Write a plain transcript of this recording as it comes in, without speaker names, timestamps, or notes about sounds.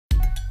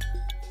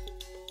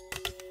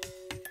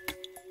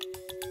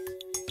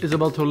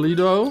Isabel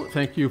Toledo,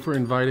 thank you for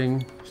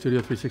inviting Studio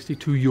 360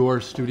 to your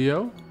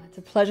studio. It's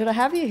a pleasure to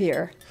have you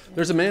here.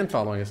 There's a man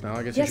following us now.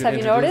 I guess yes, have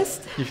you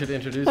noticed? You should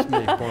introduce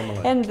me formally.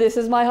 And this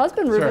is my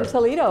husband, Ruben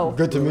Toledo.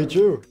 Good to meet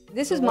you.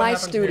 This is my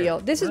studio.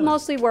 Here? This is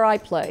mostly where I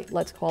play,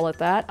 let's call it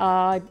that.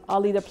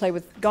 I'll either play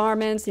with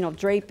garments,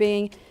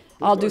 draping.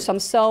 I'll do some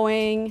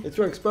sewing. It's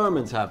where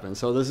experiments happen,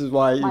 so this is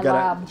why you My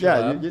gotta. lab.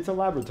 Yeah, it's a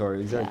laboratory,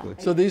 exactly.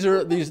 So these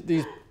are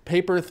these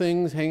paper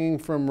things hanging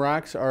from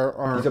racks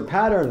are These are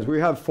patterns. We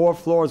have 4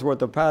 floors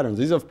worth of patterns.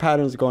 These are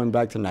patterns going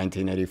back to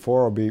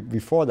 1984 or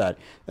before that,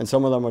 and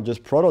some of them are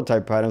just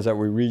prototype patterns that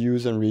we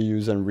reuse and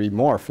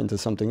remorph into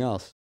something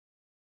else.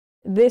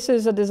 This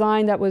is a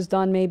design that was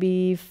done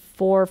maybe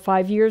 4 or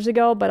 5 years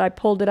ago, but I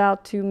pulled it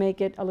out to make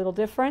it a little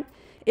different.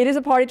 It is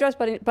a party dress,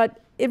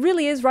 but it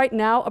really is right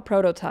now a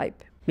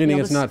prototype. Meaning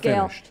it's not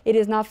finished. It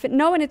is not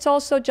no, and it's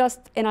also just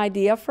an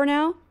idea for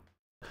now.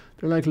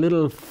 They're like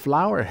little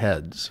flower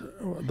heads,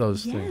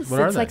 those things.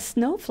 What are it's they? like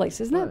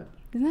snowflakes, isn't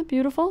that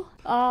beautiful?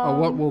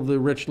 What will the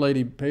rich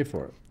lady pay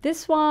for it?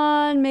 This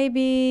one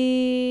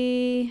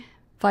maybe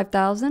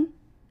 5,000.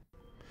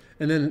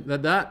 And then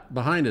that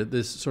behind it,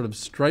 this sort of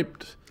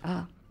striped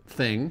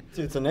thing.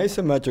 It's an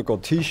asymmetrical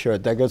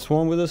T-shirt that gets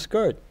worn with a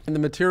skirt. And the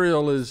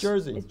material is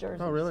jersey. It's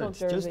jersey. Oh, really? It's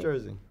Just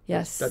jersey.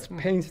 Yes. That's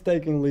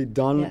painstakingly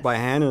done by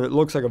hand, and it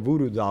looks like a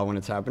voodoo doll when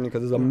it's happening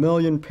because there's a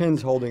million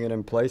pins holding it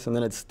in place, and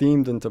then it's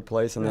steamed into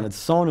place, and then it's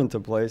sewn into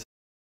place.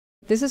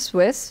 This is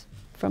Swiss,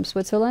 from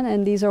Switzerland,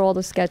 and these are all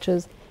the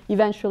sketches.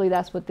 Eventually,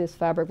 that's what this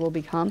fabric will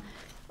become.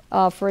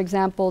 For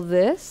example,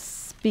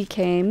 this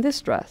became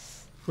this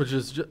dress. Which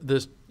is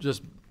just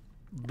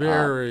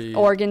very...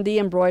 organdy,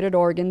 embroidered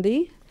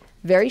organdy.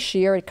 Very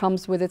sheer. It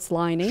comes with its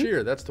lining.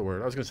 Sheer, that's the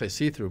word. I was going to say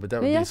see-through, but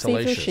that would be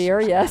salacious. See-through sheer,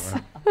 yes.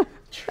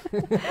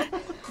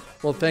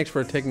 Well, thanks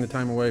for taking the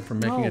time away from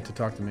making it to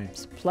talk to me.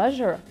 It's a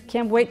pleasure.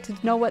 Can't wait to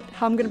know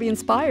how I'm going to be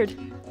inspired.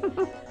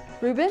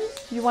 Ruben,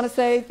 you want to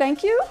say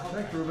thank you?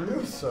 Thank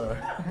you, sir.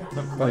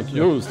 Thank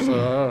you,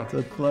 sir. It's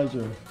a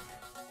pleasure.